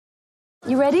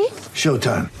You ready?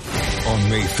 Showtime. On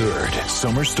May 3rd,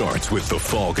 summer starts with The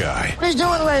Fall Guy. Let's do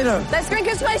it later. Let's drink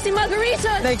a spicy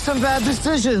margarita. Make some bad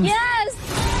decisions.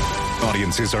 Yes!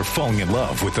 Audiences are falling in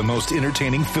love with the most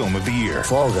entertaining film of the year.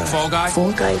 Fall Guy. Fall Guy?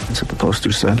 Fall guy. That's what the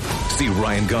poster said. See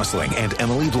Ryan Gosling and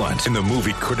Emily Blunt in the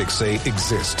movie critics say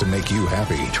exists to make you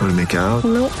happy. Trying to make it out?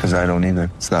 Nope. Because I don't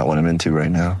either. It's not what I'm into right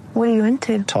now. What are you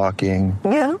into? Talking.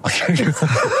 Yeah.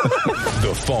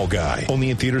 The Fall Guy.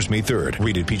 Only in theaters May 3rd.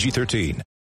 Rated PG-13.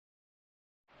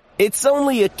 It's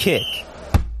only a kick,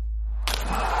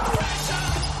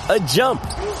 a jump,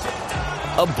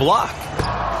 a block.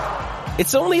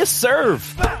 It's only a serve.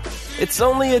 It's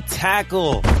only a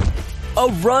tackle, a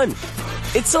run.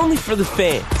 It's only for the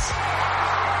fans.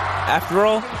 After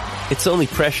all, it's only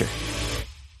pressure.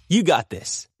 You got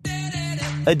this.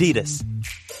 Adidas.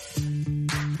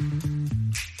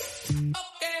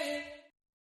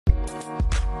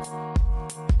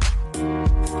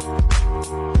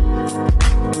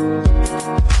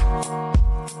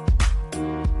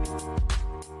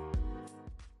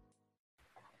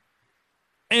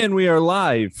 And we are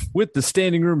live with the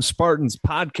Standing Room Spartans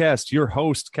podcast. Your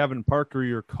host, Kevin Parker,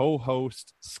 your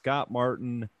co-host, Scott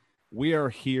Martin. We are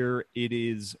here. It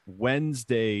is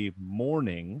Wednesday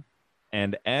morning.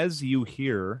 And as you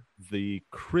hear, the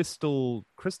crystals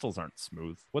aren't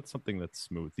smooth. What's something that's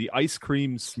smooth? The ice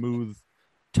cream smooth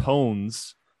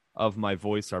tones of my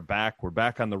voice are back. We're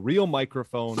back on the real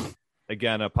microphone.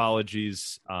 Again,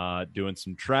 apologies, doing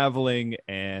some traveling,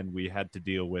 and we had to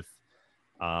deal with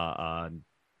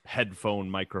headphone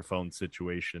microphone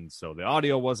situation, so the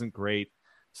audio wasn't great.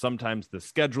 Sometimes the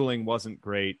scheduling wasn't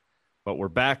great, but we're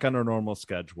back on our normal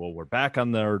schedule. We're back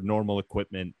on our normal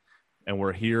equipment, and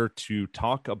we're here to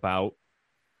talk about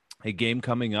a game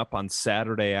coming up on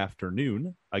Saturday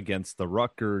afternoon against the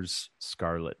Rutgers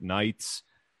Scarlet Knights.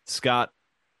 Scott,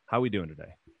 how are we doing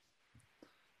today?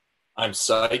 I'm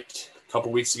psyched. A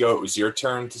couple weeks ago, it was your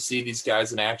turn to see these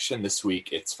guys in action. This week,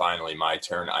 it's finally my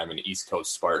turn. I'm an East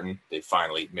Coast Spartan. They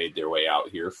finally made their way out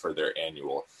here for their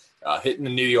annual hitting the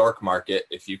New York market,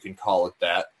 if you can call it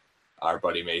that. Our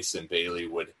buddy Mason Bailey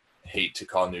would hate to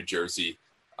call New Jersey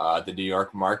the New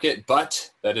York market,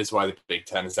 but that is why the Big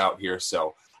Ten is out here.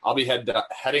 So I'll be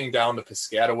heading down to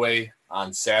Piscataway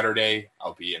on Saturday.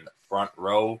 I'll be in the front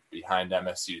row behind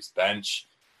MSU's bench,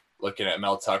 looking at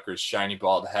Mel Tucker's shiny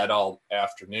bald head all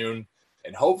afternoon.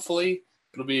 And hopefully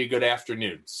it'll be a good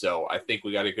afternoon. So I think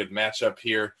we got a good matchup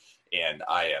here, and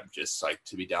I am just psyched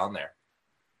to be down there.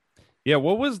 Yeah,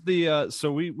 what was the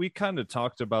so we kind of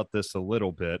talked about this a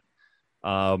little bit.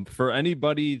 For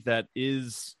anybody that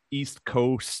is East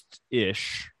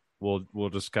Coast-ish, we'll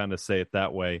just kind of say it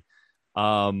that way.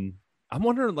 I'm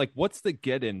wondering, like, what's the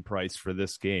get-in price for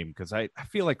this game? Because I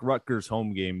feel like Rutgers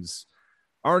home games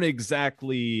aren't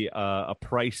exactly a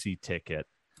pricey ticket.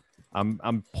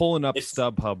 I'm pulling up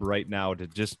StubHub right now to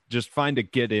just find a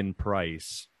get-in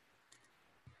price.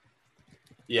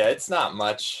 Yeah, it's not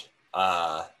much.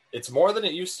 It's more than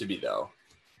it used to be, though.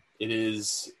 It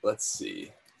is, let's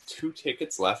see, 2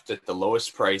 tickets left at the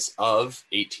lowest price of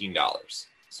 $18.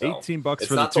 So $18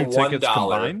 for the 2 tickets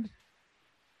combined?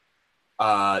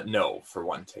 No, for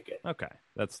 1 ticket. Okay,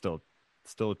 that's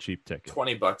still a cheap ticket.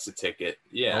 $20 a ticket.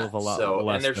 Yeah.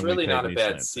 And there's really not a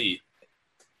bad seat.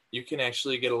 You can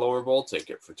actually get a lower bowl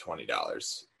ticket for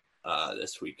 $20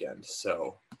 this weekend.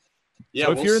 So, yeah,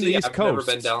 so if you're in the East I've Coast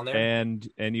never been down there.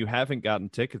 and you haven't gotten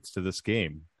tickets to this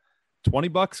game,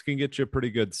 $20 can get you a pretty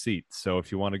good seat. So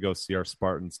if you want to go see our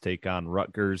Spartans take on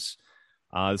Rutgers,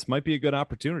 this might be a good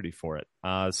opportunity for it.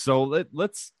 So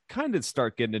let's kind of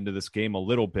start getting into this game a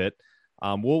little bit.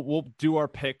 We'll do our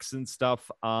picks and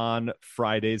stuff on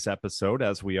Friday's episode,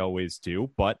 as we always do.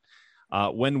 But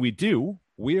when we do,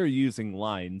 we are using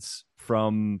lines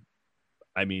from,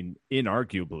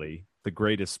 inarguably the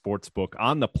greatest sports book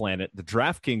on the planet, the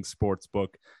DraftKings Sportsbook,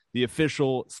 the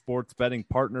official sports betting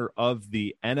partner of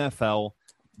the NFL.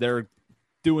 They're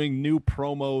doing new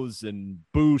promos and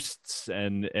boosts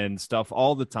and stuff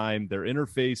all the time. Their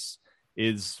interface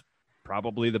is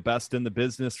probably the best in the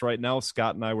business right now.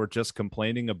 Scott and I were just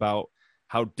complaining about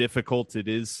how difficult it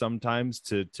is sometimes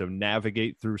to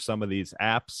navigate through some of these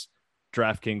apps.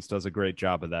 DraftKings does a great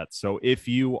job of that. So if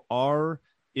you are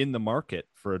in the market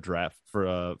for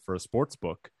a sports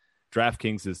book,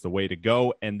 DraftKings is the way to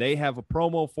go, and they have a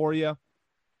promo for you.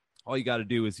 All you got to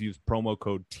do is use promo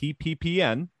code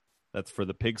TPPN. That's for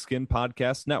the Pigskin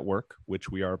Podcast Network, which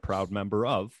we are a proud member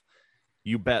of.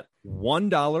 You bet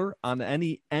 $1 on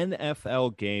any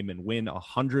NFL game and win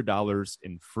 $100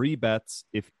 in free bets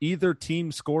if either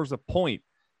team scores a point.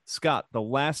 Scott, the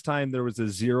last time there was a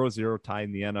 0-0 tie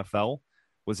in the NFL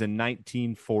was in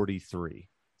 1943.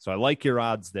 So I like your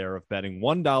odds there of betting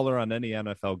 $1 on any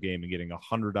NFL game and getting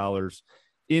 $100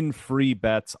 in free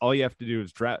bets. All you have to do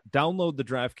is download the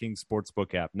DraftKings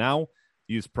Sportsbook app now.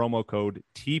 Use promo code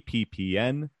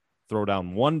TPPN. Throw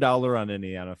down $1 on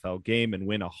any NFL game and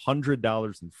win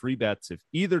 $100 in free bets if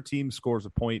either team scores a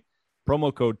point.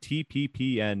 Promo code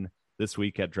TPPN this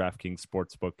week at DraftKings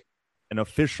Sportsbook, an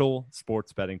official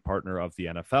sports betting partner of the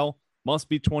NFL. Must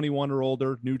be 21 or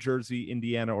older, New Jersey,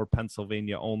 Indiana, or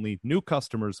Pennsylvania only. New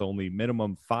customers only.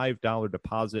 Minimum $5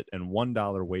 deposit and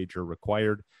 $1 wager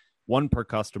required. One per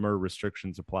customer.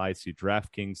 Restrictions apply. See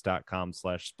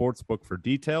DraftKings.com/sportsbook for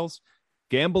details.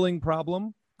 Gambling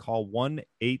problem? Call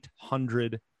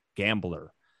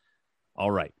 1-800-GAMBLER. All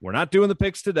right. We're not doing the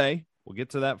picks today. We'll get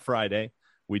to that Friday.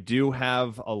 We do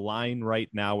have a line right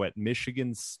now at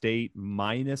Michigan State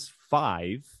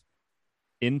 -5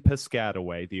 in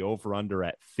Piscataway, the over-under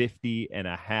at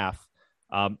 50.5.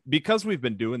 Because we've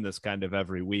been doing this kind of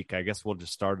every week, I guess we'll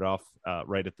just start it off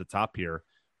right at the top here.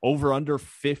 Over-under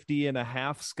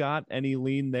 50.5, Scott. Any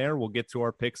lean there? We'll get to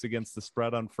our picks against the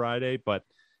spread on Friday, but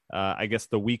I guess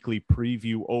the weekly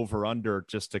preview over-under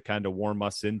just to kind of warm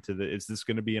us into is this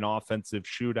going to be an offensive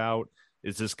shootout?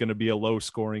 Is this going to be a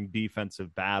low-scoring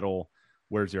defensive battle?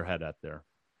 Where's your head at there?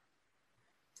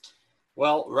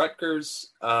 Well,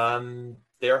 Rutgers,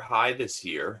 they're high this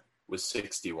year with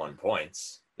 61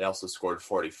 points. They also scored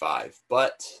 45,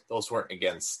 but those weren't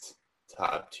against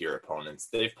top-tier opponents.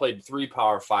 They've played 3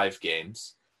 Power 5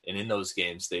 games, and in those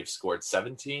games, they've scored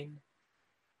 17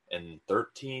 and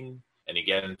 13 and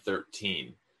again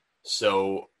 13.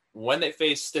 So when they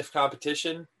face stiff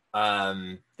competition,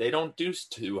 they don't do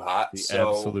too hot.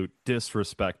 Absolute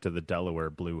disrespect to the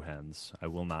Delaware Blue Hens. I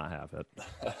will not have it.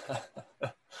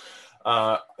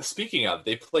 Speaking of,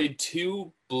 they played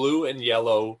 2 blue and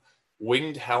yellow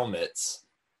winged helmets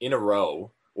in a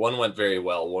row. One went very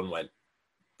well, one went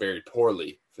very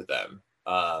poorly for them.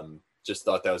 Just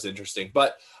thought that was interesting.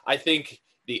 But I think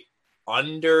the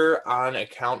under, on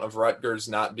account of Rutgers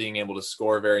not being able to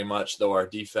score very much, though our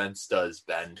defense does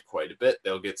bend quite a bit.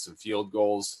 They'll get some field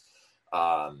goals.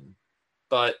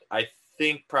 But I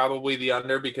think probably the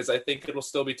under, because I think it'll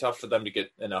still be tough for them to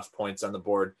get enough points on the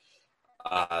board.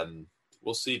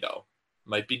 We'll see, though.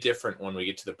 Might be different when we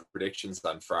get to the predictions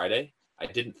on Friday. I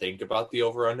didn't think about the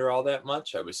over-under all that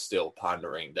much. I was still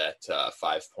pondering that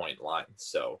 5-point line.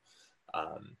 So,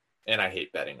 and I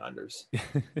hate betting unders.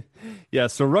 Yeah,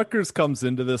 so Rutgers comes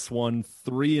into this one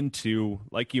 3-2.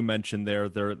 Like you mentioned there,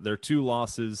 their 2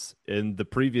 losses in the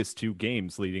previous 2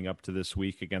 games leading up to this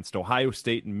week against Ohio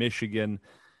State and Michigan.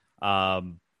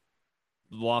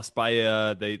 Lost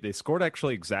by they scored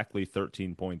actually exactly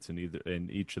 13 points in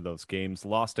each of those games.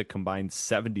 Lost a combined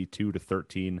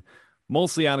 72-13,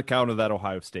 mostly on account of that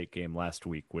Ohio State game last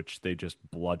week, which they just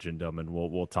bludgeoned them, and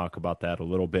we'll talk about that a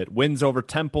little bit. Wins over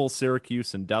Temple,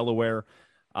 Syracuse, and Delaware.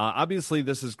 Obviously,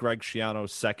 this is Greg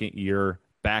Schiano's second year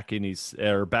back in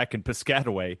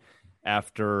Piscataway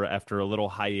after a little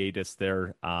hiatus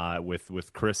there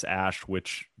with Chris Ash,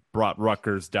 which brought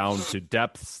Rutgers down to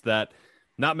depths that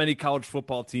not many college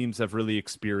football teams have really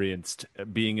experienced,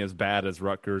 being as bad as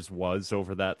Rutgers was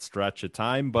over that stretch of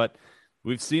time. But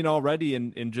we've seen already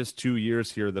in just 2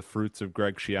 years here the fruits of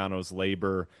Greg Schiano's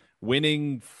labor,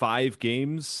 winning 5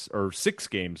 games or 6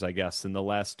 games, I guess, in the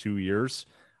last 2 years.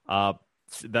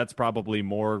 That's probably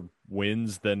more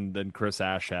wins than Chris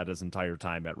Ash had his entire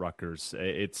time at Rutgers.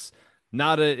 It's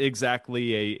not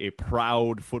exactly a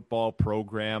proud football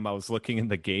program. I was looking in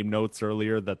the game notes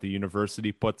earlier that the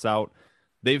university puts out.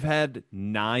 They've had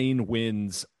 9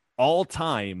 wins all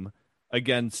time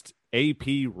against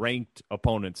AP-ranked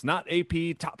opponents. Not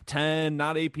AP top 10,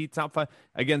 not AP top 5.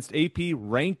 Against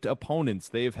AP-ranked opponents,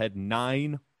 they've had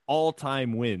 9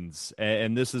 all-time wins.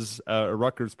 And this is a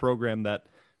Rutgers program that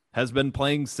has been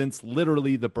playing since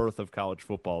literally the birth of college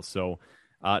football. So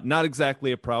not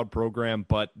exactly a proud program,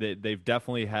 but they've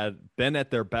definitely been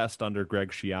at their best under Greg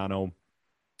Schiano.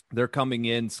 They're coming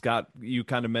in, Scott, you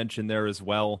kind of mentioned there as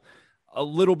well, a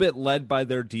little bit led by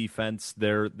their defense.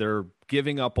 They're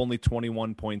giving up only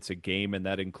 21 points a game, and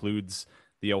that includes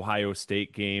the Ohio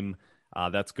State game.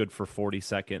 That's good for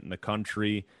 42nd in the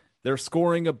country. They're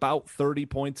scoring about 30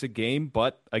 points a game,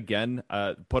 but again,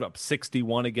 put up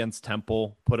 61 against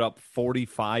Temple, put up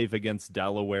 45 against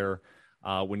Delaware.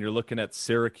 When you're looking at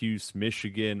Syracuse,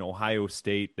 Michigan, Ohio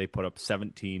State, they put up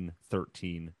 17,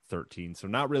 13, 13. So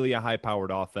not really a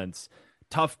high-powered offense.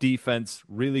 Tough defense,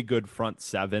 really good front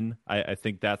 7. I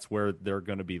think that's where they're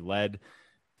going to be led.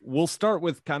 We'll start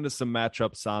with kind of some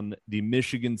matchups on the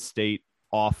Michigan State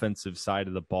offensive side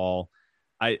of the ball.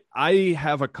 I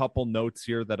have a couple notes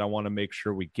here that I want to make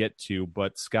sure we get to,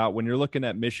 but Scott, when you're looking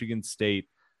at Michigan State,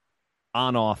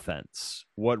 on offense,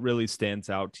 what really stands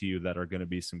out to you that are going to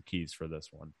be some keys for this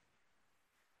one?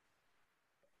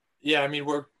 Yeah, I mean,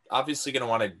 we're obviously going to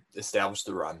want to establish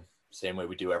the run, same way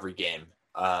we do every game.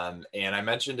 And I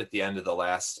mentioned at the end of the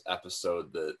last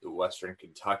episode, the Western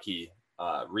Kentucky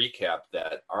recap,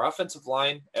 that our offensive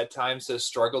line at times has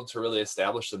struggled to really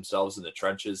establish themselves in the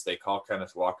trenches. They call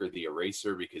Kenneth Walker the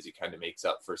eraser because he kind of makes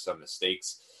up for some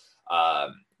mistakes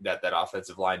that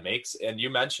offensive line makes. And you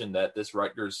mentioned that this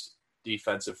Rutgers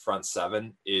defensive front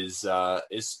seven is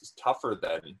tougher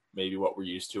than maybe what we're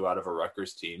used to out of a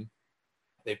Rutgers team.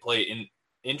 They play an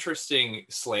interesting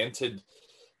slanted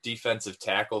defensive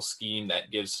tackle scheme that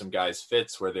gives some guys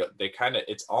fits where they kind of,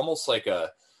 it's almost like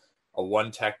a one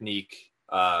technique,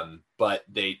 but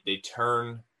they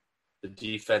turn the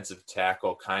defensive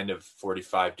tackle kind of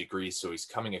 45 degrees. So he's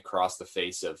coming across the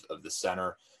face of the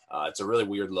center. It's a really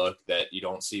weird look that you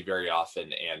don't see very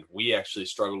often. And we actually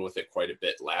struggled with it quite a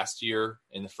bit last year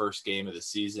in the first game of the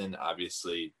season.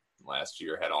 Obviously, last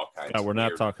year had all kinds of we're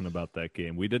not talking about that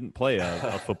game. We didn't play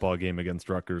a football game against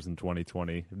Rutgers in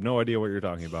 2020. No idea what you're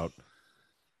talking about.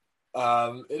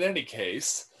 In any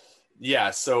case, yeah,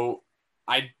 so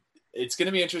it's going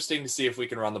to be interesting to see if we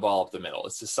can run the ball up the middle.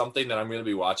 It's just something that I'm going to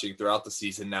be watching throughout the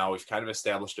season now. We've kind of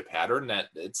established a pattern that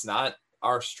it's not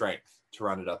our strength to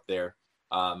run it up there.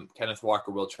 Kenneth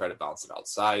Walker will try to bounce it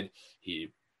outside.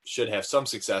 He should have some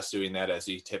success doing that, as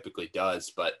he typically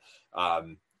does, but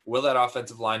will that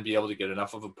offensive line be able to get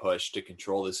enough of a push to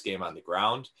control this game on the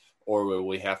ground, or will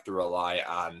we have to rely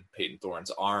on Peyton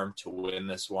Thorne's arm to win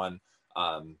this one?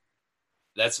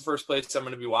 That's the first place I'm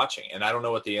going to be watching, and I don't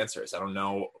know what the answer is. I don't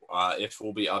know if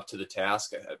we'll be up to the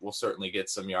task. We'll certainly get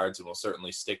some yards, and we'll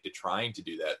certainly stick to trying to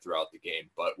do that throughout the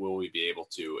game, but will we be able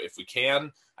to? If we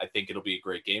can, I think it'll be a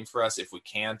great game for us. If we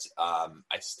can't,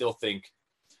 I still think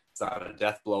it's not a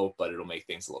death blow, but it'll make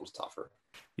things a little tougher.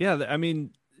 Yeah, I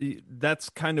mean, that's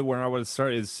kind of where I would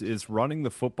start is running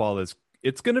the football.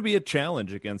 It's going to be a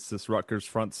challenge against this Rutgers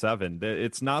front seven.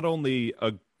 It's not only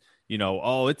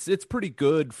it's pretty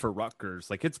good for Rutgers.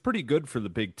 Like, it's pretty good for the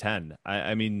Big Ten.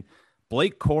 I mean,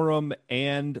 Blake Corum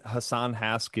and Hassan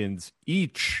Haskins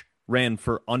each ran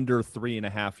for under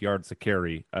 3.5 yards a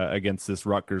carry against this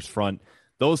Rutgers front.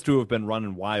 Those two have been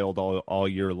running wild all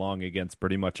year long against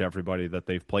pretty much everybody that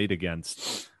they've played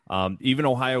against. Even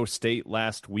Ohio State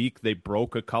last week, they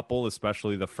broke a couple,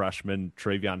 especially the freshman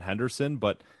Travion Henderson,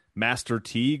 but Master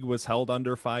Teague was held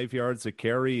under 5 yards a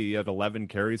carry. He had 11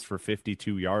 carries for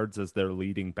 52 yards as their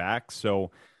leading back.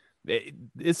 So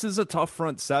this is a tough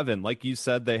front seven. Like you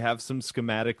said, they have some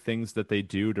schematic things that they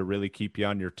do to really keep you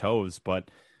on your toes,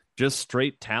 but just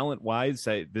straight talent-wise,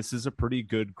 this is a pretty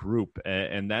good group.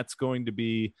 And that's going to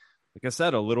be, like I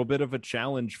said, a little bit of a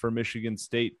challenge for Michigan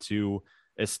State to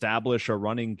establish a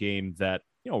running game that,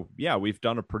 we've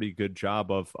done a pretty good job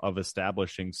of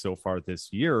establishing so far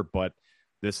this year, but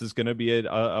this is going to be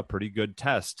a pretty good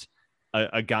test.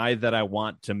 A guy that I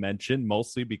want to mention,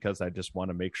 mostly because I just want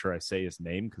to make sure I say his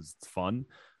name because it's fun,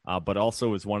 but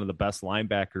also is one of the best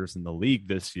linebackers in the league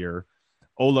this year,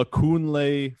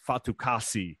 Olakunle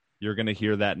Fatukasi. You're going to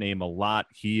hear that name a lot.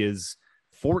 He is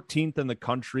 14th in the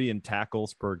country in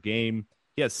tackles per game.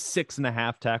 He has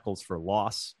 6.5 tackles for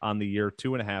loss on the year,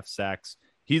 2.5 sacks.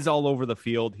 He's all over the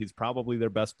field. He's probably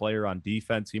their best player on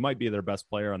defense. He might be their best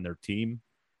player on their team.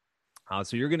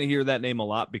 So you're going to hear that name a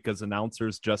lot because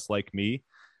announcers just like me,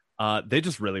 they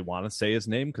just really want to say his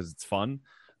name because it's fun,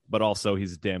 but also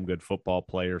he's a damn good football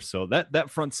player. So that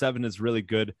front seven is really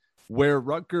good. Where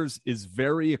Rutgers is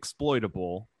very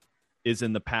exploitable is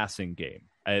in the passing game.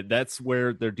 That's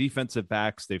where their defensive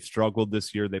backs, they've struggled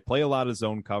this year. They play a lot of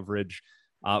zone coverage.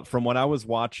 From what I was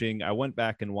watching, I went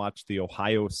back and watched the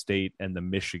Ohio State and the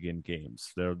Michigan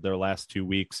games, their last 2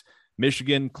 weeks.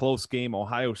 Michigan, close game.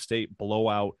 Ohio State,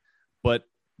 blowout. But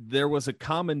there was a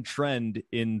common trend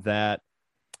in that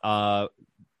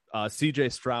C.J.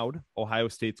 Stroud, Ohio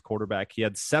State's quarterback, he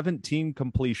had 17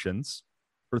 completions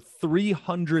for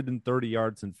 330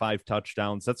 yards and 5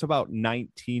 touchdowns. That's about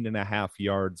 19.5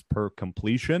 yards per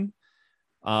completion.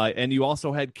 And you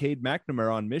also had Cade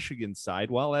McNamara on Michigan's side.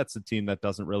 Well, that's a team that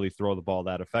doesn't really throw the ball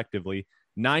that effectively.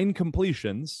 9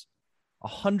 completions,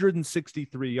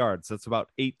 163 yards. That's about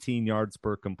 18 yards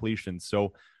per completion.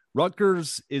 So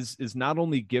Rutgers is not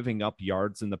only giving up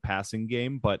yards in the passing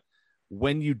game, but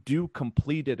when you do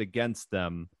complete it against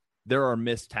them, there are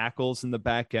missed tackles in the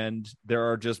back end.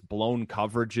 There are just blown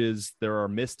coverages. There are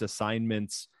missed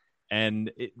assignments.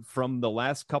 And from the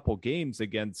last couple games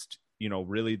against,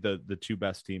 really the two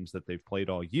best teams that they've played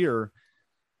all year,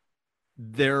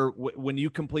 when you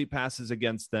complete passes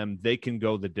against them, they can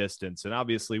go the distance. And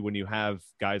obviously when you have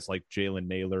guys like Jalen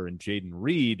Naylor and Jaden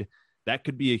Reed, that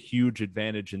could be a huge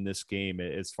advantage in this game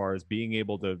as far as being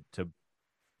able to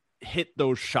hit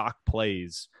those shock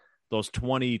plays, those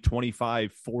 20,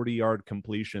 25, 40-yard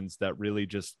completions that really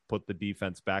just put the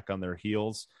defense back on their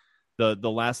heels. The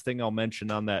last thing I'll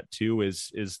mention on that too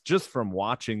is just from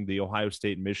watching the Ohio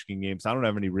State and Michigan games, I don't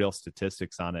have any real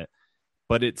statistics on it,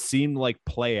 but it seemed like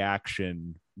play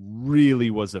action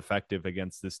really was effective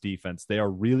against this defense. They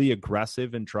are really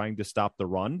aggressive in trying to stop the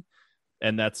run.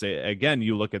 And that's, again,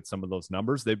 you look at some of those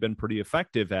numbers, they've been pretty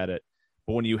effective at it.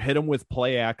 But when you hit them with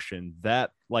play action, that,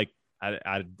 like,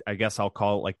 I guess I'll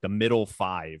call it like the middle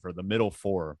five or the middle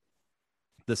four,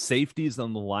 the safeties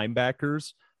and the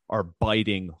linebackers are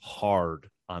biting hard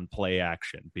on play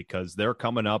action because they're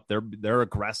coming up. They're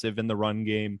aggressive in the run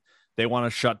game. They want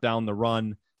to shut down the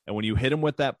run. And when you hit them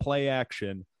with that play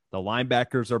action, the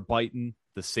linebackers are biting,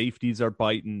 the safeties are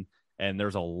biting, and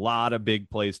there's a lot of big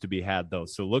plays to be had, though.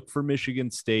 So look for Michigan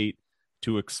State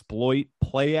to exploit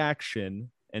play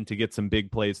action and to get some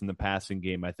big plays in the passing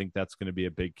game. I think that's going to be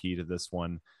a big key to this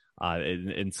one.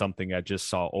 In something I just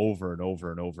saw over and over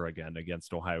and over again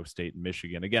against Ohio State and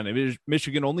Michigan. Again,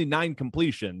 Michigan only 9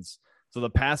 completions, so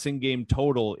the passing game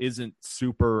total isn't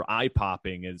super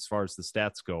eye-popping as far as the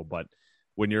stats go, but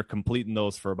when you're completing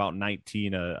those for about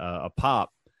 19 a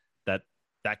pop,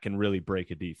 that can really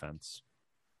break a defense.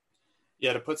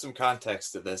 Yeah, to put some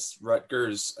context to this,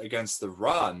 Rutgers against the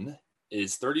run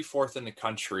is 34th in the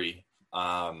country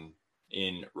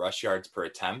in rush yards per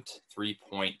attempt,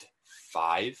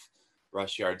 3.5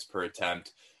 rush yards per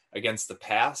attempt. Against the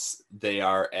pass, they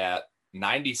are at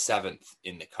 97th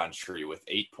in the country with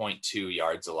 8.2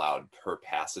 yards allowed per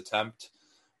pass attempt.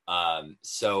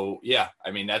 So yeah, I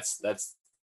mean, that's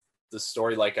the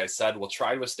story. Like I said, we'll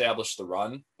try to establish the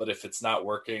run, but if it's not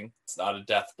working, it's not a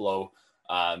death blow.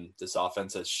 This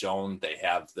offense has shown they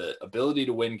have the ability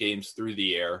to win games through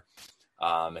the air.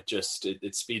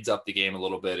 It speeds up the game a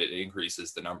little bit. It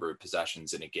increases the number of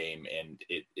possessions in a game. And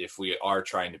if we are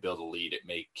trying to build a lead, it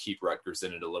may keep Rutgers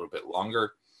in it a little bit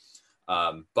longer.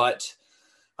 But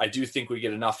I do think we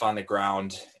get enough on the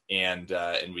ground and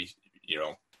we,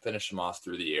 finish them off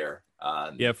through the air.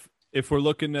 If we're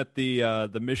looking at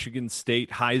the Michigan State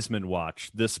Heisman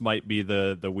watch, this might be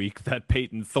the week that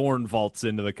Peyton Thorne vaults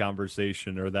into the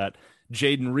conversation, or that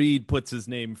Jaden Reed puts his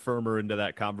name firmer into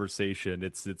that conversation.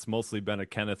 It's mostly been a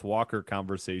Kenneth Walker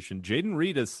conversation. Jaden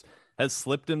Reed has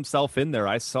slipped himself in there.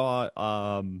 I saw,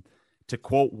 to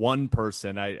quote one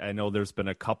person, I know there's been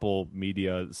a couple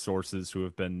media sources who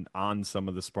have been on some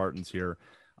of the Spartans here.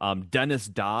 Dennis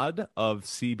Dodd of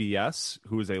CBS,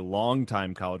 who is a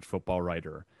longtime college football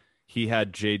writer, he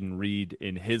had Jaden Reed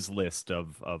in his list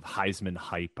of Heisman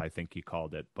hype, I think he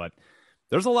called it. But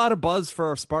there's a lot of buzz for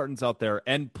our Spartans out there.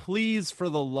 And please, for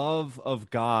the love of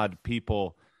God,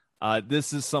 people,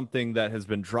 this is something that has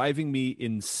been driving me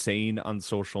insane on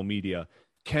social media.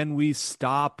 Can we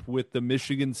stop with the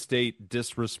Michigan State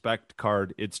disrespect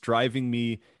card? It's driving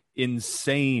me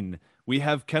insane. We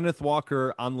have Kenneth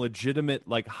Walker on legitimate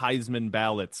Heisman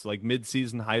ballots, like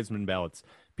midseason Heisman ballots.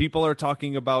 People are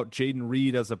talking about Jaden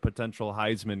Reed as a potential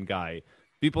Heisman guy.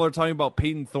 People are talking about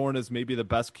Peyton Thorne as maybe the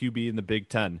best QB in the Big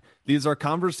Ten. These are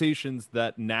conversations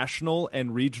that national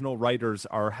and regional writers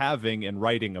are having and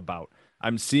writing about.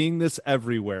 I'm seeing this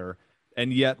everywhere,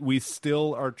 and yet we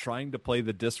still are trying to play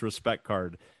the disrespect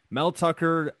card. Mel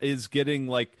Tucker is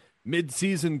getting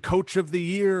mid-season coach of the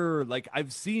year.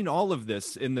 I've seen all of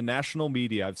this in the national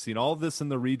media. I've seen all of this in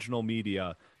the regional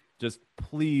media. Just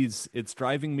please, it's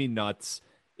driving me nuts.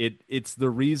 It's the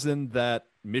reason that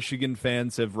Michigan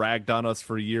fans have ragged on us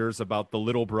for years about the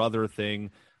little brother thing.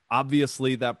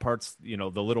 Obviously, that part's, the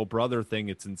little brother thing,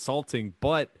 it's insulting,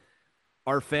 but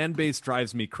our fan base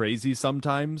drives me crazy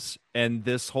sometimes. And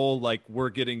this whole, we're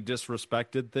getting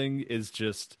disrespected thing is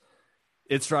just,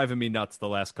 it's driving me nuts the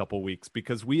last couple weeks,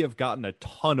 because we have gotten a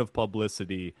ton of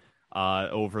publicity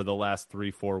over the last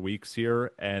 3-4 weeks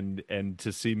here, and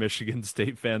to see Michigan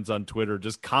State fans on Twitter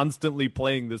just constantly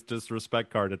playing this disrespect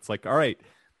card, it's like, all right,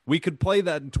 we could play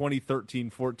that in 2013,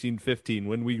 14, 15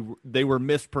 when they were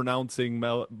mispronouncing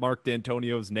Mark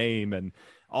D'Antonio's name and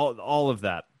all of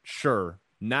that. Sure,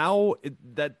 now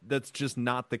that's just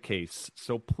not the case.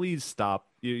 So please stop.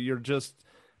 You're just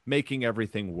making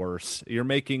everything worse. You're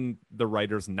making the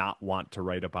writers not want to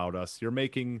write about us. You're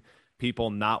making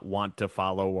people not want to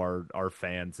follow our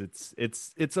fans.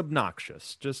 It's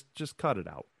obnoxious. Just cut it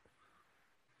out.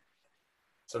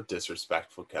 So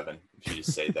disrespectful, Kevin, if you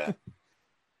just say that.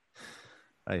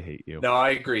 I hate you. No, I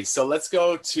agree. So let's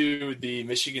go to the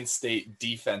Michigan State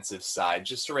defensive side.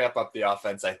 Just to wrap up the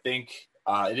offense, I think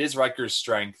it is Rutgers'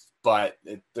 strength, but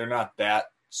they're not that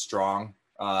strong.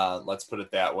 Let's put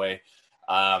it that way.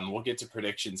 We'll get to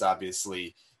predictions,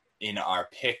 obviously, in our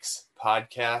picks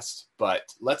podcast, but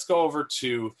let's go over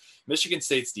to Michigan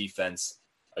State's defense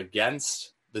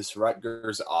against this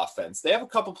Rutgers offense. They have a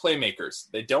couple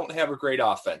playmakers. They don't have a great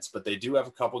offense, but they do have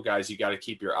a couple guys you got to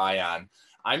keep your eye on.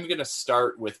 I'm going to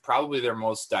start with probably their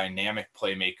most dynamic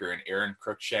playmaker in Aaron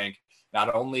Cruikshank,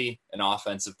 not only an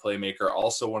offensive playmaker,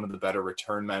 also one of the better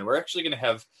return men. We're actually going to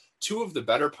have two of the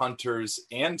better punters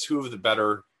and two of the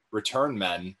better return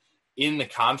men in the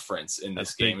conference in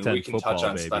this game, and we can touch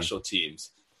on special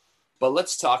teams. But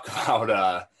let's talk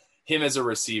about him as a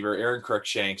receiver, Aaron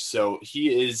Cruikshank. So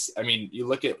he is, I mean, you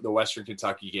look at the Western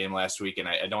Kentucky game last week, and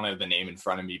I don't have the name in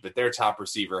front of me, but their top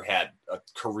receiver had a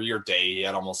career day. He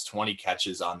had almost 20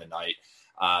 catches on the night.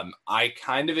 I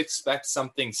kind of expect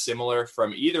something similar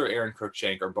from either Aaron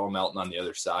Cruikshank or Bo Melton on the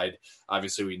other side.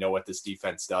 Obviously, we know what this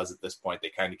defense does at this point. They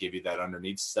kind of give you that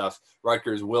underneath stuff.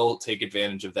 Rutgers will take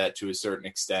advantage of that to a certain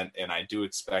extent, and I do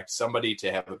expect somebody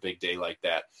to have a big day like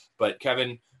that. But,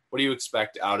 Kevin, what do you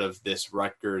expect out of this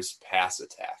Rutgers pass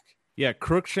attack? Yeah,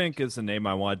 Cruikshank is a name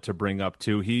I wanted to bring up,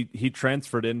 too. He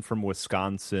transferred in from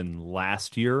Wisconsin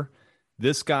last year.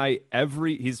 This guy,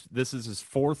 this is his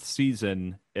fourth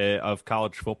season of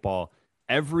college football.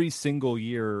 Every single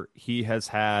year he has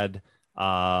had, where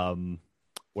am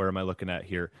I looking at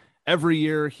here? Every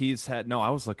year he's had, no, I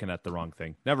was looking at the wrong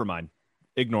thing. Never mind.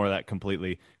 Ignore that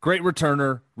completely. Great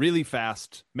returner, really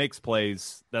fast, makes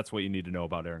plays. That's what you need to know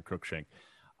about Aaron Cruikshank.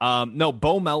 No,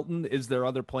 Bo Melton is their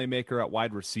other playmaker at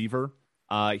wide receiver.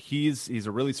 He's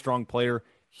a really strong player.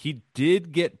 He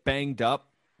did get banged up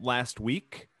last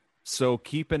week, so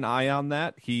keep an eye on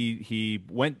that. He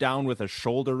went down with a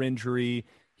shoulder injury.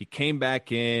 He came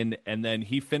back in, and then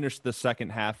he finished the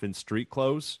second half in street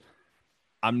clothes.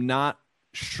 I'm not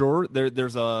sure.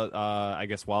 There's I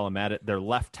guess while I'm at it, their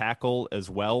left tackle as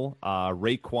well,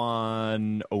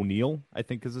 Raekwon O'Neal, I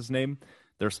think is his name.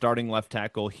 Their starting left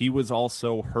tackle. He was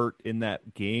also hurt in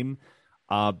that game.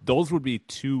 Those would be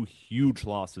two huge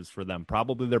losses for them.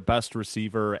 Probably their best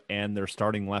receiver and their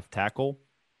starting left tackle.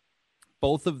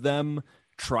 Both of them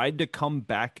tried to come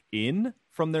back in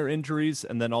from their injuries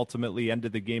and then ultimately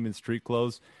ended the game in street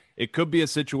clothes. It could be a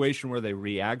situation where they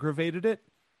re-aggravated it,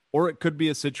 or it could be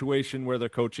a situation where their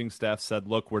coaching staff said,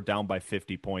 look, we're down by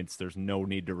 50 points. There's no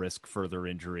need to risk further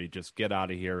injury. Just get out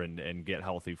of here and get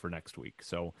healthy for next week.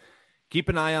 So keep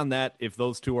an eye on that, if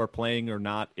those two are playing or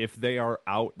not. If they are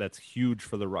out, that's huge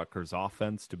for the Rutgers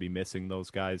offense to be missing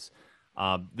those guys.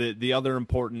 The other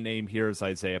important name here is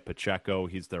Isaiah Pacheco.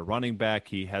 He's their running back.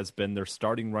 He has been their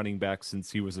starting running back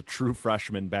since he was a true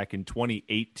freshman back in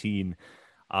 2018.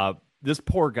 This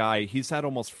poor guy, he's had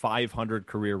almost 500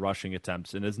 career rushing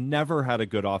attempts and has never had a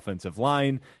good offensive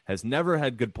line, has never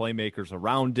had good playmakers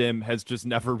around him, has just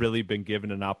never really been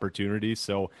given an opportunity.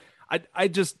 So I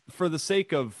just, for the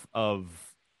sake of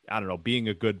I don't know, being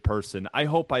a good person, I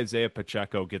hope Isaiah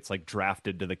Pacheco gets like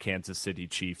drafted to the Kansas City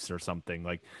Chiefs or something.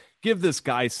 Like, give this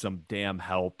guy some damn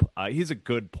help. He's a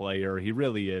good player. He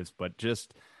really is, but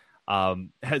just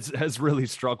has really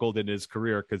struggled in his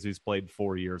career because he's played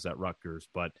 4 years at Rutgers.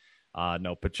 But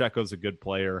no, Pacheco's a good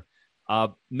player.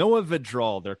 Noah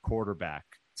Vedral, their quarterback.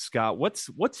 Scott,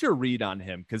 what's your read on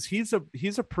him? Because he's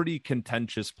a pretty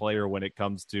contentious player when it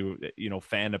comes to,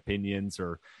 fan opinions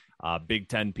or Big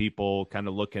Ten people kind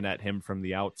of looking at him from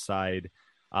the outside.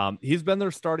 He's been their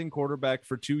starting quarterback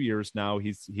for 2 years now.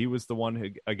 He was the one who,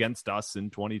 against us in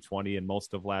 2020 and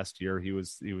most of last year. He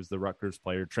was the Rutgers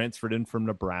player, transferred in from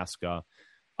Nebraska.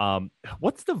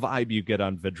 What's the vibe you get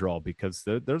on Vedral? Because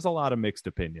there's a lot of mixed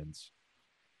opinions.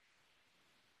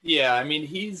 Yeah, I mean,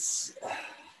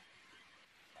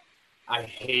 I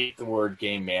hate the word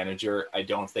game manager. I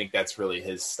don't think that's really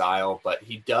his style, but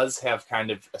he does have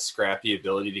kind of a scrappy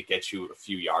ability to get you a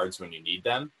few yards when you need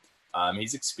them.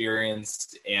 He's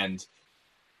experienced and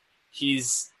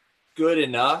he's good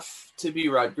enough to be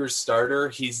Rutgers starter.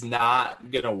 He's not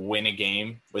going to win a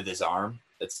game with his arm.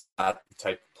 That's not the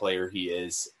type of player he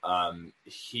is.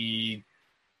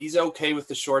 He's okay with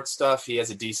the short stuff. He has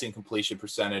a decent completion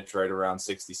percentage, right around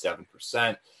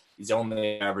 67%. He's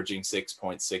only averaging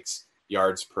 6.6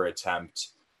 yards per attempt.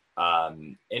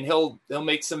 And he'll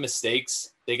make some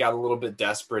mistakes. They got a little bit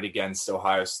desperate against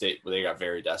Ohio State. Well, they got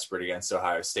very desperate against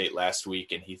Ohio State last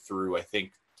week, and he threw, I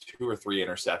think, 2 or 3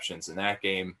 interceptions in that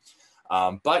game.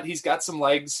 But he's got some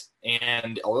legs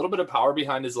and a little bit of power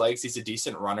behind his legs. He's a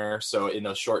decent runner. So in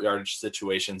those short yardage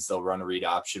situations, they'll run a read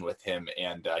option with him.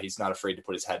 And he's not afraid to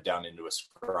put his head down into a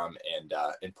scrum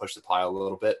and push the pile a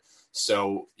little bit.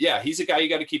 So, yeah, he's a guy you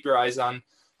got to keep your eyes on.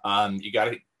 You got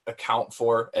to account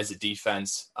for as a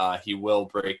defense. He will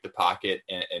break the pocket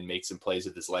and make some plays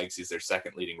with his legs. He's their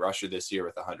second leading rusher this year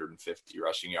with 150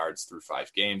 rushing yards through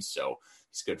 5 games. So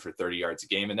he's good for 30 yards a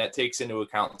game, and that takes into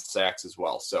account sacks as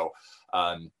well. So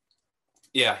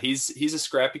he's a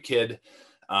scrappy kid.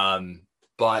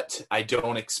 But I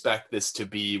don't expect this to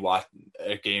be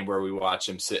a game where we watch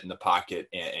him sit in the pocket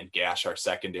and gash our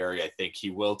secondary. I think he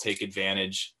will take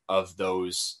advantage of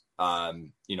those,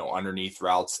 underneath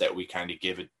routes that we kind of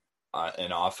give it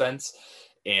an offense.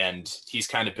 And he's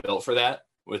kind of built for that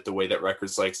with the way that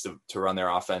Rutgers likes to run their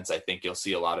offense. I think you'll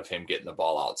see a lot of him getting the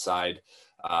ball outside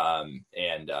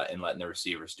and letting the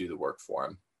receivers do the work for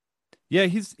him. Yeah,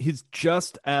 he's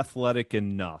just athletic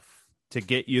enough to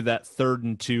get you that 3rd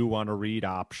and 2 on a read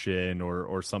option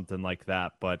or something like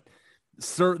that, but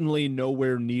certainly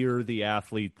nowhere near the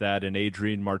athlete that an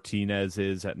Adrian Martinez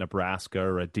is at Nebraska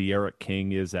or a De'Aaron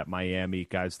King is at Miami,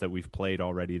 guys that we've played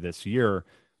already this year.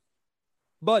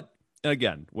 But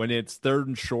again, when it's 3rd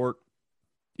and short,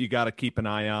 you got to keep an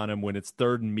eye on him. When it's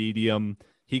 3rd and medium,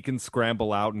 he can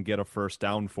scramble out and get a first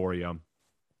down for you.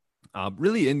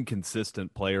 Really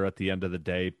inconsistent player at the end of the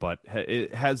day, but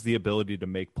it has the ability to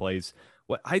make plays.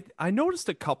 What I noticed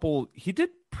he did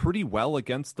pretty well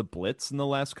against the blitz in the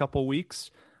last couple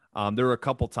weeks. There were a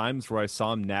couple times where I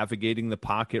saw him navigating the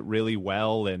pocket really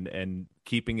well and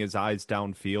keeping his eyes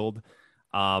downfield.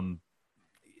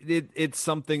 It's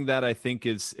something that I think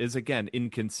is again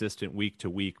inconsistent week to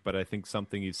week, but I think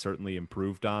something he's certainly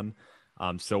improved on.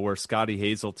 So where Scotty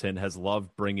Hazelton has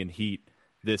loved bringing heat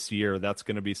this year, that's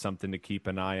going to be something to keep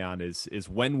an eye on is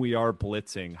when we are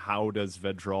blitzing, how does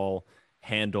Vedral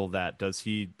handle that? Does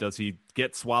he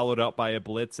get swallowed up by a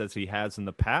blitz as he has in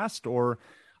the past, or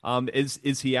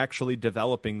is he actually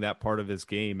developing that part of his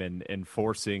game and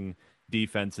forcing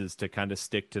defenses to kind of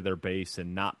stick to their base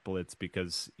and not blitz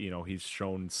because, he's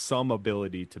shown some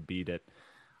ability to beat it.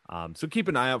 So keep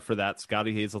an eye out for that.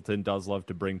 Scotty Hazelton does love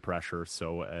to bring pressure,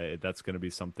 so that's going to be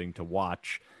something to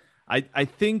watch. I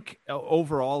think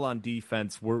overall on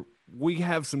defense, we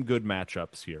have some good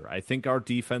matchups here. I think our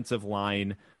defensive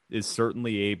line is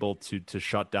certainly able to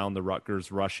shut down the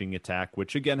Rutgers rushing attack,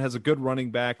 which again has a good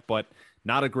running back, but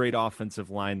not a great offensive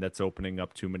line that's opening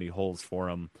up too many holes for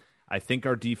them. I think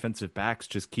our defensive backs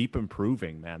just keep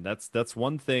improving, man. That's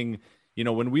one thing,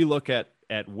 when we look at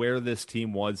where this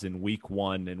team was in week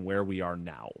 1 and where we are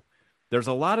now. There's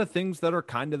a lot of things that are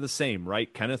kind of the same,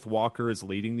 right? Kenneth Walker is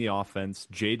leading the offense.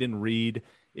 Jaden Reed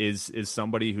is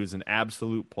somebody who's an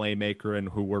absolute playmaker and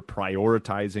who we're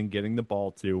prioritizing getting the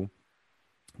ball to.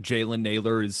 Jalen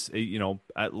Naylor is,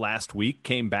 last week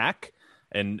came back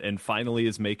and finally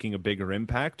is making a bigger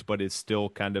impact, but is still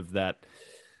kind of that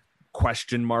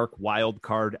question mark, wild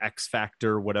card, X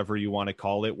factor, whatever you want to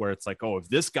call it, where it's like, oh, if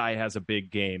this guy has a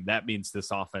big game, that means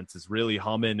this offense is really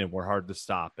humming and we're hard to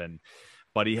stop.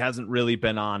 But he hasn't really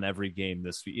been on every game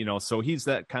this, so he's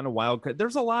that kind of wild card.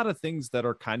 There's a lot of things that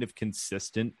are kind of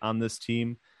consistent on this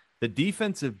team. The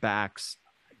defensive backs,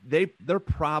 they're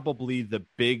probably the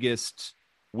biggest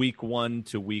week 1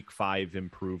 to week 5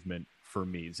 improvement for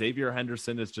me. Xavier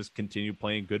Henderson has just continued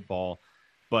playing good ball,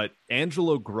 but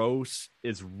Angelo Gross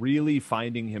is really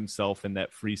finding himself in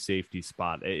that free safety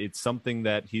spot. It's something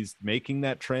that he's making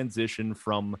that transition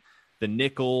from the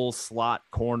nickel slot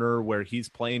corner where he's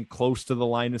playing close to the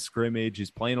line of scrimmage.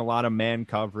 He's playing a lot of man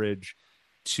coverage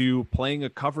to playing a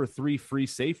cover 3 free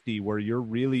safety where you're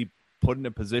really put in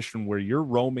a position where you're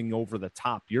roaming over the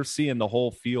top. You're seeing the whole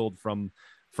field from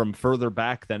further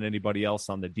back than anybody else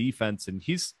on the defense. And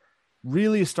he's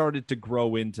really started to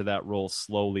grow into that role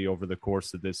slowly over the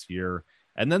course of this year.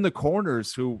 And then the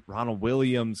corners who Ronald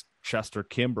Williams, Chaz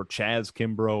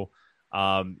Kimbrough,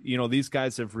 these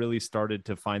guys have really started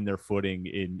to find their footing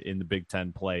in the Big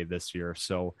Ten play this year.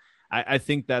 So I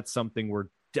think that's something we're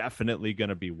definitely going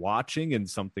to be watching and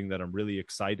something that I'm really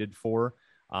excited for.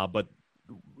 But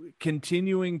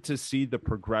continuing to see the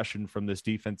progression from this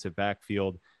defensive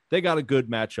backfield, they got a good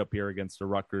matchup here against a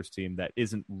Rutgers team that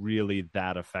isn't really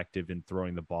that effective in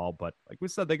throwing the ball. But like we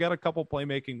said, they got a couple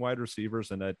playmaking wide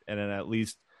receivers and an at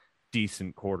least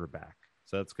decent quarterback.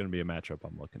 So that's going to be a matchup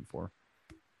I'm looking for.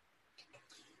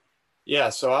 Yeah,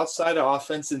 so outside of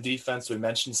offense and defense, we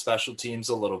mentioned special teams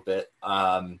a little bit.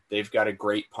 They've got a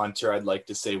great punter. I'd like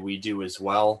to say we do as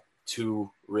well. 2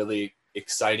 really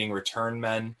exciting return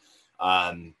men.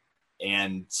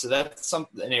 And so that's an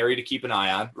area to keep an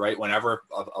eye on, right? Whenever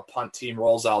a punt team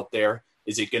rolls out there,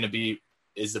 is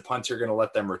the punter going to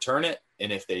let them return it?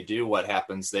 And if they do, what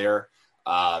happens there?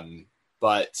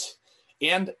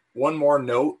 And one more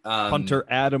note, punter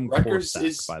Adam Rutgers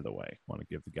Korsak, by the way, want to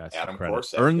give the guy some Adam credit.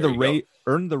 Korsak,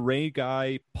 Earned the Ray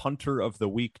Guy punter of the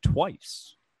week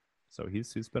twice So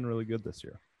he's been really good this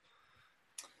year.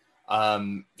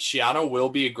 Schiano will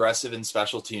be aggressive in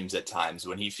special teams at times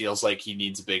when he feels like he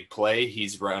needs a big play.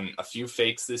 He's run a few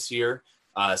fakes this year.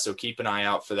 So keep an eye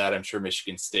out for that. I'm sure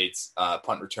Michigan State's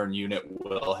punt return unit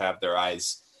will have their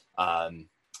eyes on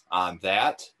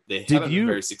that. They haven't been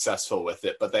very successful with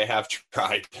it, but they have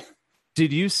tried.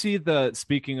 Did you see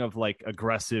speaking of like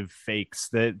aggressive fakes,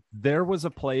 that there was a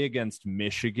play against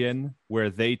Michigan where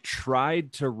they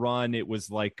tried to run? It was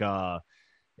like Noah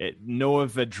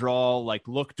Vedral like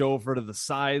looked over to the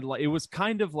side. It was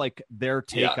kind of like their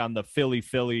take on the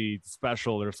Philly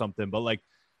special or something, but like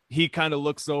he kind of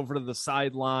looks over to the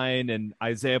sideline, and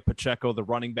Isaiah Pacheco, the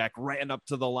running back, ran up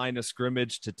to the line of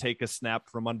scrimmage to take a snap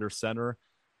from under center.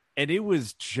 And it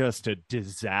was just a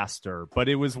disaster. But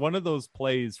it was one of those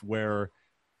plays where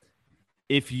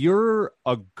if you're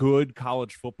a good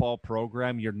college football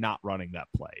program, you're not running that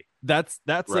play. That's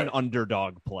right. An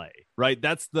underdog play, right?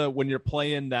 That's when you're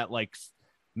playing that like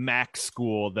MAC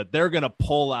school, that they're going to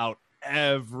pull out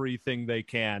everything they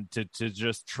can to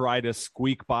just try to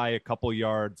squeak by a couple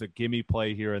yards, a gimme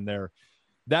play here and there.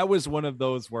 That was one of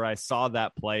those where I saw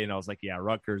that play and I was like, yeah,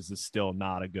 Rutgers is still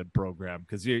not a good program,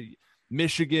 because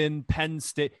Michigan, Penn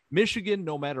State, Michigan,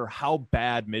 no matter how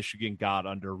bad Michigan got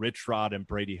under Rich Rod and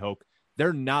Brady Hoke,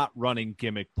 they're not running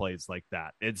gimmick plays like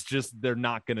that. It's just, they're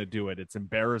not going to do it. It's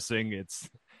embarrassing.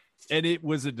 And it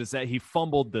was a disaster. He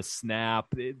fumbled the snap.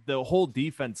 The whole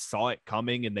defense saw it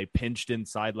coming and they pinched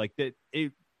inside like that.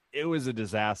 It was a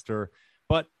disaster,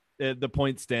 but the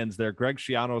point stands there. Greg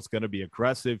Schiano is going to be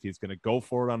aggressive. He's going to go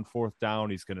for it on fourth down.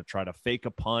 He's going to try to fake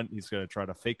a punt. He's going to try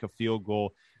to fake a field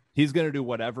goal. He's going to do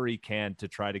whatever he can to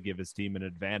try to give his team an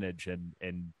advantage.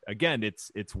 And again,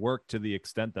 it's worked to the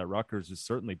extent that Rutgers is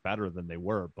certainly better than they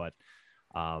were, but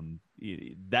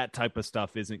that type of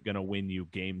stuff isn't going to win you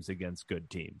games against good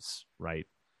teams, right?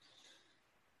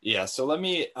 Yeah. So let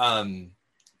me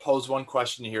pose one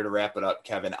question here to wrap it up,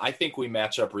 Kevin. I think we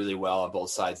match up really well on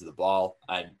both sides of the ball.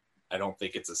 I don't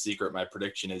think it's a secret. My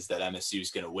prediction is that MSU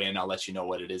is going to win. I'll let you know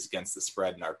what it is against the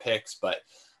spread in our picks, but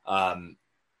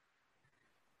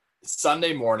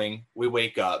Sunday morning, we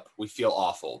wake up, we feel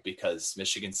awful because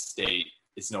Michigan State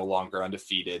is no longer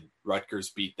undefeated. Rutgers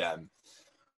beat them.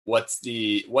 What's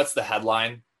the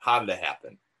headline? How did it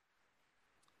happen?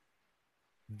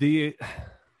 The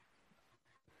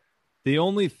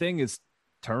only thing is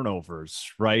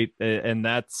turnovers, right? And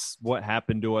that's what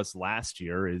happened to us last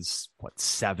year, is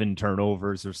 7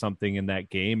 turnovers or something in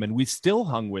that game, and we still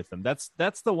hung with them. That's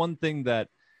the one thing that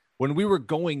when we were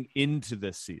going into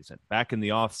this season, back in the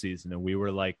off season, and we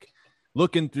were like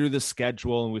looking through the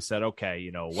schedule and we said,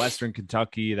 okay, Western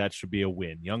Kentucky, that should be a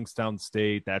win. Youngstown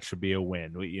State, that should be a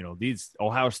win. These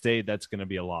Ohio State, that's going to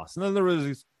be a loss. And then there was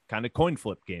these kind of coin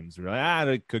flip games. We're like,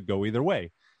 it could go either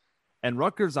way. And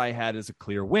Rutgers I had as a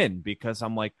clear win, because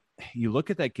I'm like, you look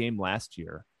at that game last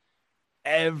year,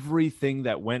 everything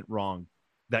that went wrong,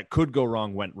 that could go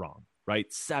wrong, went wrong.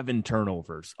 Right? 7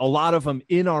 turnovers, a lot of them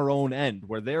in our own end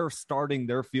where they're starting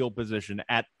their field position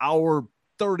at our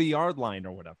 30-yard line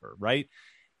or whatever. Right.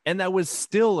 And that was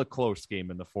still a close game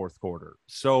in the fourth quarter.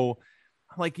 So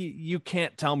like, you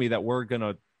can't tell me that we're going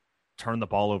to turn the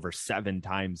ball over 7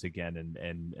 times again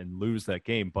and lose that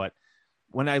game. But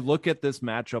when I look at this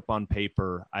matchup on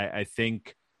paper, I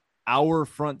think our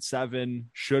front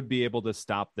 7 should be able to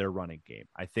stop their running game.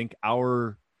 I think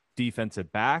our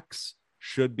defensive backs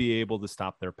should be able to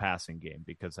stop their passing game,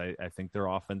 because I think their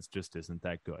offense just isn't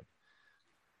that good.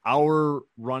 Our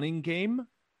running game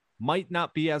might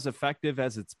not be as effective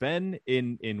as it's been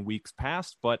in weeks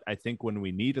past, but I think when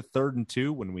we need a 3rd and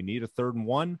 2, when we need a 3rd and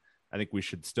 1, I think we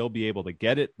should still be able to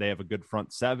get it. They have a good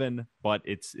front 7, but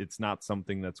it's not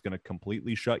something that's going to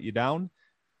completely shut you down.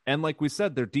 And like we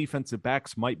said, their defensive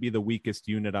backs might be the weakest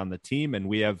unit on the team, and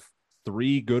we have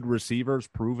 3 good receivers,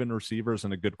 proven receivers,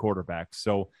 and a good quarterback.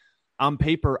 So on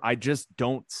paper, I just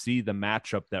don't see the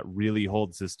matchup that really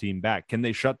holds this team back. Can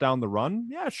they shut down the run?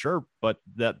 Yeah, sure. But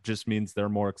that just means they're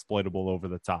more exploitable over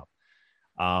the top.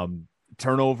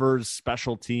 Turnovers,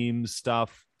 special teams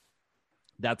stuff,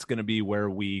 that's going to be where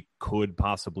we could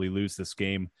possibly lose this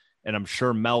game. And I'm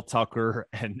sure Mel Tucker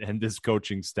and this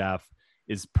coaching staff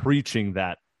is preaching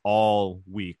that all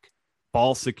week.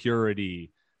 Ball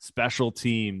security, special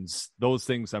teams, those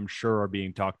things I'm sure are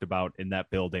being talked about in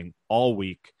that building all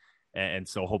week. And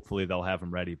so hopefully they'll have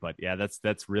them ready. But yeah,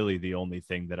 that's really the only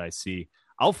thing that I see.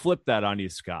 I'll flip that on you,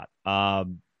 Scott.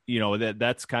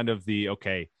 That's kind of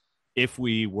okay, if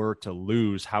we were to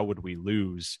lose, how would we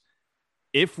lose?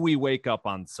 If we wake up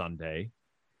on Sunday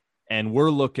and we're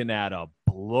looking at a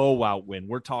blowout win.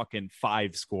 We're talking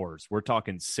 5 scores. We're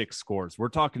talking 6 scores. We're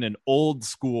talking an old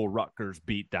school Rutgers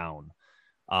beatdown.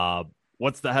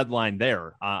 What's the headline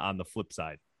there on the flip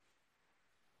side?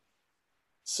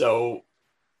 So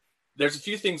there's a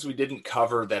few things we didn't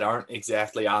cover that aren't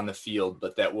exactly on the field,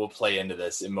 but that will play into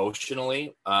this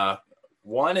emotionally.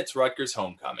 One, it's Rutgers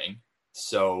homecoming.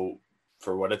 So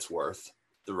for what it's worth,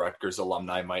 the Rutgers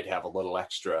alumni might have a little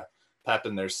extra pep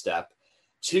in their step.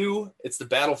 2, it's the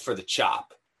battle for the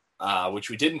chop, which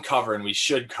we didn't cover and we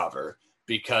should cover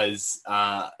because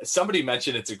somebody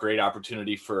mentioned it's a great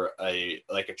opportunity for a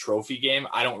trophy game.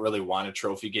 I don't really want a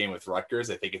trophy game with Rutgers.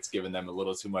 I think it's given them a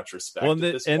little too much respect at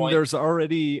this point. And there's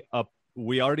already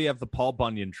we already have the Paul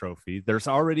Bunyan trophy. There's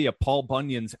already a Paul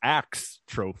Bunyan's axe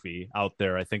trophy out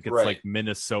there. I think it's like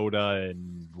Minnesota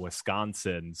and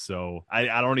Wisconsin. So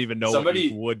I don't even know what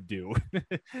you would do.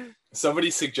 Somebody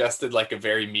suggested like a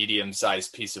very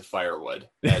medium-sized piece of firewood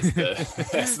as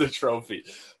the trophy.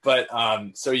 But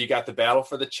so you got the battle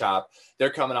for the chop. They're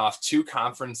coming off 2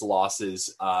 conference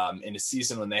losses in a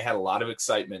season when they had a lot of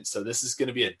excitement. So this is going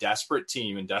to be a desperate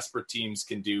team, and desperate teams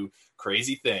can do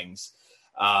crazy things.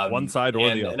 One side or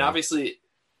the other. And obviously,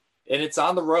 and it's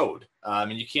on the road.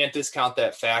 And you can't discount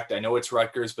that fact. I know it's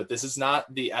Rutgers, but this is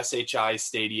not the SHI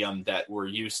stadium that we're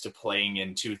used to playing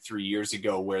in 2-3 years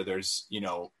ago where there's,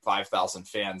 5,000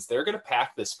 fans. They're going to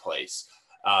pack this place.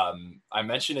 I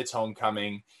mentioned it's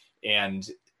homecoming and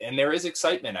there is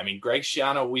excitement. I mean, Greg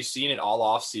Schiano, we've seen it all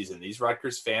off season. These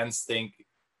Rutgers fans think,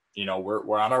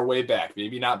 we're on our way back,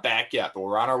 maybe not back yet, but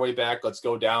we're on our way back. Let's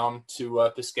go down to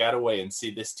Piscataway and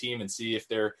see this team and see if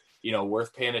they're,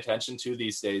 worth paying attention to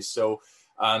these days. So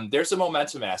there's a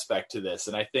momentum aspect to this.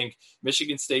 And I think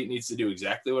Michigan State needs to do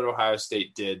exactly what Ohio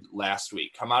State did last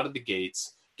week, come out of the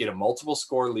gates, get a multiple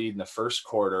score lead in the first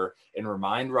quarter and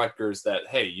remind Rutgers that,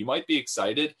 hey, you might be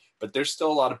excited, but there's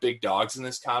still a lot of big dogs in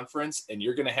this conference and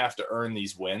you're going to have to earn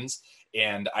these wins.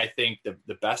 And I think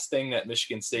the best thing that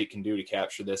Michigan State can do to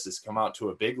capture this is come out to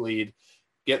a big lead,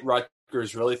 get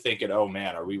Rutgers really thinking, oh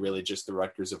man, are we really just the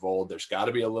Rutgers of old? There's got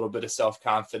to be a little bit of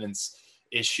self-confidence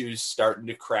issues starting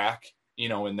to crack,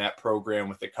 in that program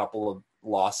with a couple of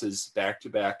losses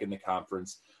back-to-back in the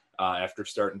conference after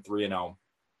starting 3-0.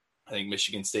 I think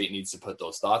Michigan State needs to put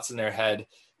those thoughts in their head,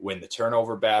 win the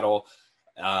turnover battle,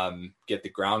 get the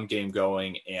ground game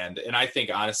going. And I think,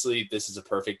 honestly, this is a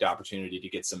perfect opportunity to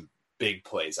get some big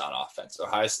plays on offense.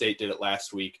 Ohio State did it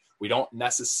last week. We don't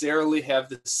necessarily have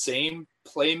the same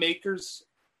playmakers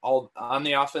all on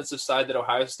the offensive side that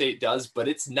Ohio State does, but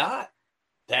it's not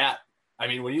that. I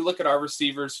mean, when you look at our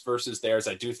receivers versus theirs,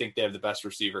 I do think they have the best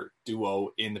receiver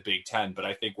duo in the Big Ten, but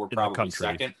I think we're probably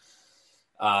second.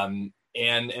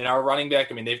 And our running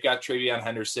back, I mean, they've got Travion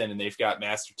Henderson and they've got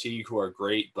Master Teague, who are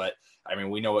great, but I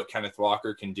mean, we know what Kenneth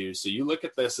Walker can do. So you look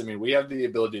at this, I mean, we have the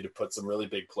ability to put some really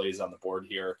big plays on the board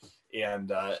here.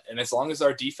 And as long as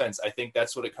our defense, I think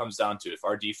that's what it comes down to. If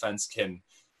our defense can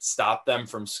stop them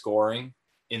from scoring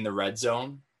in the red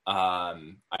zone,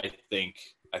 I think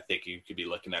you could be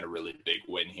looking at a really big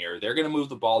win here. They're going to move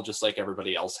the ball just like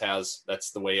everybody else has.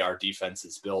 That's the way our defense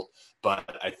is built.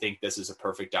 But I think this is a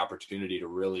perfect opportunity to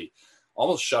really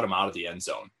almost shut them out of the end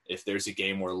zone. If there's a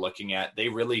game we're looking at, they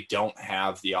really don't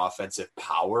have the offensive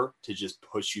power to just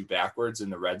push you backwards in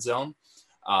the red zone.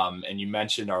 And you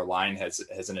mentioned our line has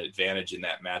an advantage in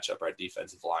that matchup, our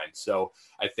defensive line. So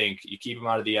I think you keep them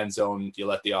out of the end zone, you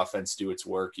let the offense do its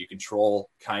work, you control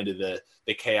kind of the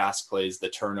chaos plays, the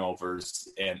turnovers,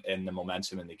 and the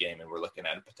momentum in the game, and we're looking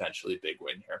at a potentially big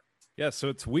win here. Yeah, so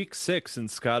it's week 6, and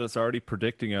Scott is already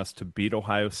predicting us to beat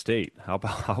Ohio State. How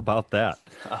about that?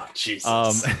 Oh,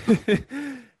 Jesus.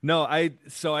 No, I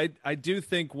do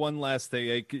think one last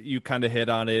thing, you kind of hit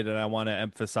on it, and I want to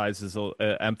emphasize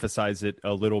it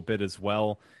a little bit as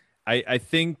well. I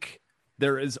think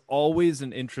there is always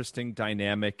an interesting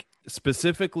dynamic,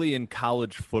 specifically in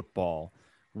college football,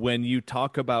 when you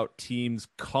talk about teams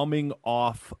coming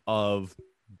off of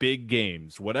big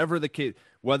games, whatever the case,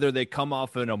 whether they come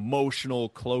off an emotional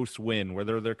close win,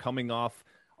 whether they're coming off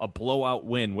a blowout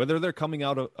win, whether they're coming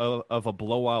out of a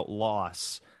blowout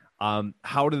loss.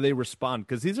 How do they respond?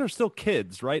 Because these are still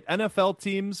kids, right? NFL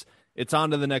teams, it's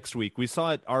on to the next week. We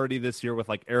saw it already this year with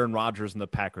like Aaron Rodgers and the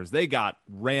Packers. They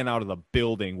ran out of the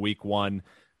building week 1,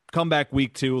 come back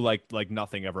week 2 like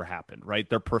nothing ever happened, right?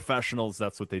 They're professionals.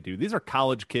 That's what they do. These are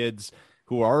college kids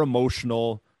who are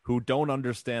emotional, who don't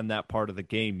understand that part of the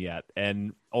game yet.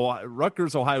 And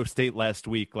Rutgers, Ohio State last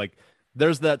week, like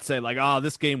there's that say like,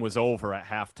 this game was over at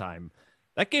halftime.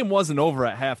 That game wasn't over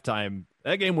at halftime.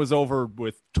 That game was over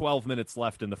with 12 minutes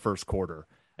left in the first quarter.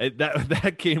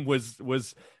 That game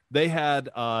was they had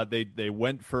they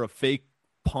went for a fake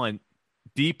punt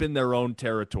deep in their own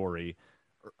territory.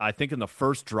 I think in the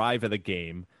first drive of the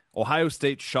game, Ohio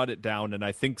State shut it down and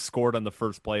I think scored on the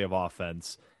first play of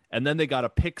offense. And then they got a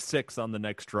pick six on the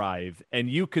next drive, and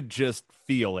you could just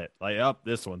feel it. Like, oh,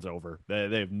 this one's over.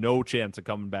 They have no chance of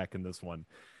coming back in this one.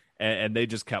 And they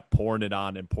just kept pouring it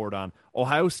on and poured on.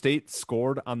 Ohio State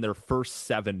scored on their first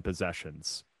 7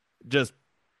 possessions. Just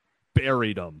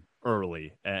buried them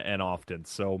early and often.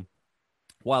 So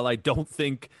while I don't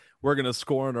think we're going to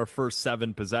score in our first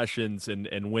 7 possessions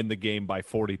and win the game by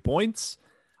 40 points,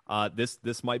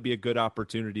 this might be a good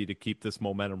opportunity to keep this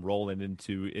momentum rolling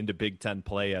into Big Ten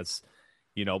play. As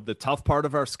you know, the tough part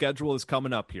of our schedule is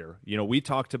coming up here. You know, we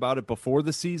talked about it before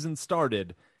the season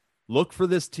started. Look for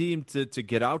this team to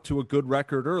get out to a good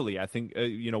record early. I think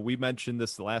we mentioned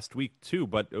this last week too,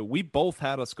 but we both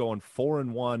had us going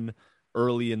 4-1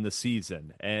 early in the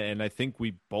season, and I think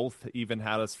we both even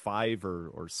had us 5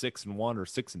 or 6-1 or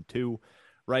 6-2,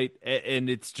 right? And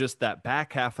it's just that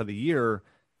back half of the year,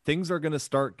 things are going to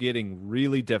start getting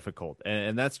really difficult.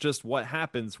 And that's just what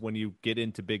happens when you get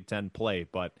into Big Ten play.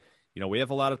 But, we have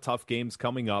a lot of tough games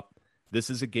coming up. This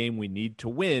is a game we need to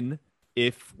win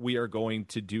if we are going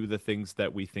to do the things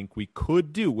that we think we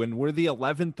could do when we're the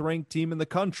 11th ranked team in the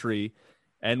country.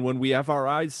 And when we have our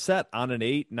eyes set on an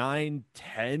 8, 9,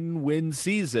 10 win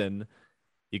season,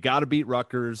 you got to beat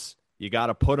Rutgers. You got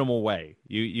to put them away.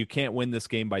 You can't win this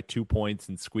game by 2 points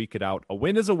and squeak it out. A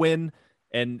win is a win.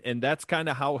 And that's kind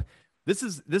of how this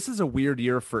is a weird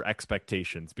year for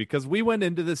expectations, because we went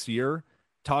into this year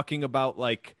talking about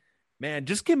like, man,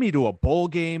 just get me to a bowl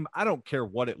game. I don't care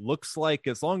what it looks like.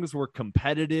 As long as we're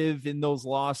competitive in those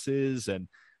losses and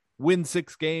win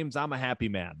 6 games, I'm a happy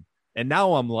man. And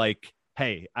now I'm like,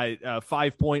 hey, a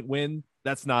 5-point win,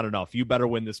 that's not enough. You better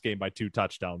win this game by 2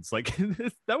 touchdowns. Like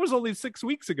that was only 6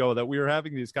 weeks ago that we were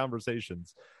having these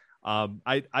conversations.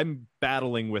 I'm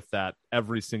battling with that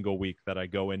every single week that I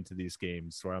go into these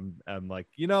games where I'm like,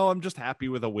 I'm just happy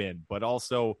with a win, but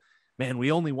also, man,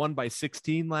 we only won by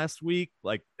 16 last week.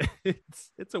 Like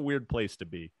it's a weird place to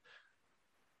be.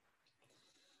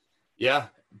 Yeah,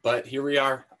 but here we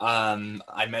are.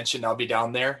 I mentioned I'll be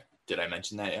down there. Did I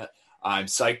mention that yet? I'm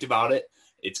psyched about it.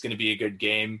 It's going to be a good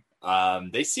game.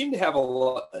 They seem to have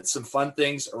some fun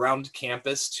things around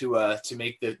campus to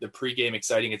make the pregame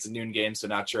exciting. It's a noon game, so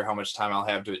not sure how much time I'll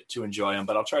have to enjoy them,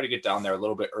 but I'll try to get down there a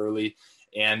little bit early.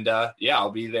 And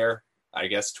I'll be there, I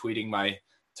guess, tweeting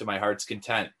to my heart's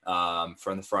content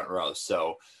from the front row.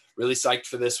 So really psyched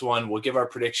for this one. We'll give our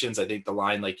predictions. I think the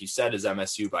line, like you said, is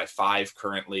MSU by 5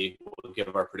 currently. We'll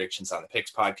give our predictions on the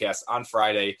Picks podcast on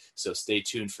Friday, so stay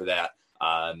tuned for that.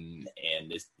 And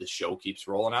the show keeps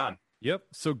rolling on. Yep.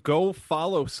 So go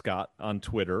follow Scott on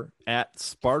Twitter at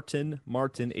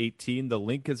SpartanMartin18. The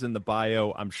link is in the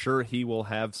bio. I'm sure he will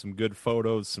have some good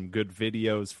photos, some good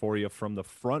videos for you from the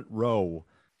front row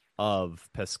of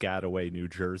Piscataway, New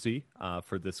Jersey,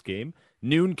 for this game.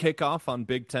 Noon kickoff on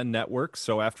Big Ten Network.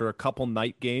 So after a couple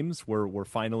night games, we're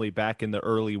finally back in the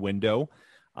early window.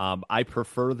 I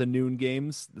prefer the noon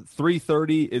games.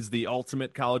 3:30 is the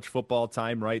ultimate college football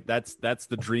time, right? That's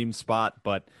the dream spot,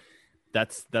 but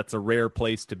that's a rare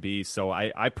place to be. So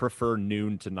I prefer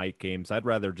noon to night games. I'd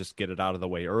rather just get it out of the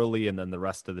way early, and then the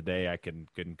rest of the day I can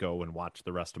go and watch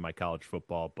the rest of my college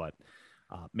football. But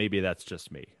maybe that's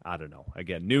just me. I don't know.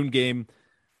 Again, noon game,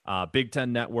 Big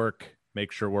Ten Network.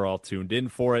 Make sure we're all tuned in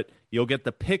for it. You'll get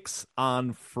the picks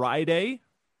on Friday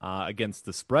against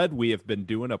the spread. We have been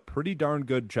doing a pretty darn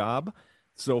good job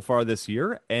so far this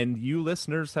year, and you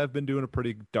listeners have been doing a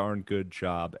pretty darn good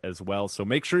job as well. So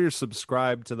make sure you're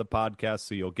subscribed to the podcast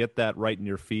so you'll get that right in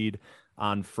your feed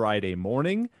on Friday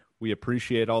morning. We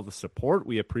appreciate all the support.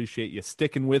 We appreciate you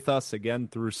sticking with us again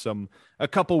through a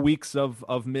couple weeks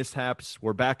of mishaps.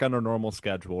 We're back on our normal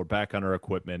schedule. We're back on our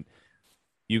equipment.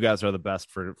 You guys are the best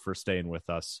for staying with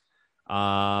us.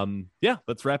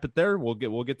 Let's wrap it there.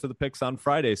 We'll get to the picks on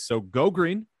Friday. So go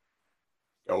green.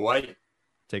 Go white.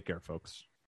 Take care, folks.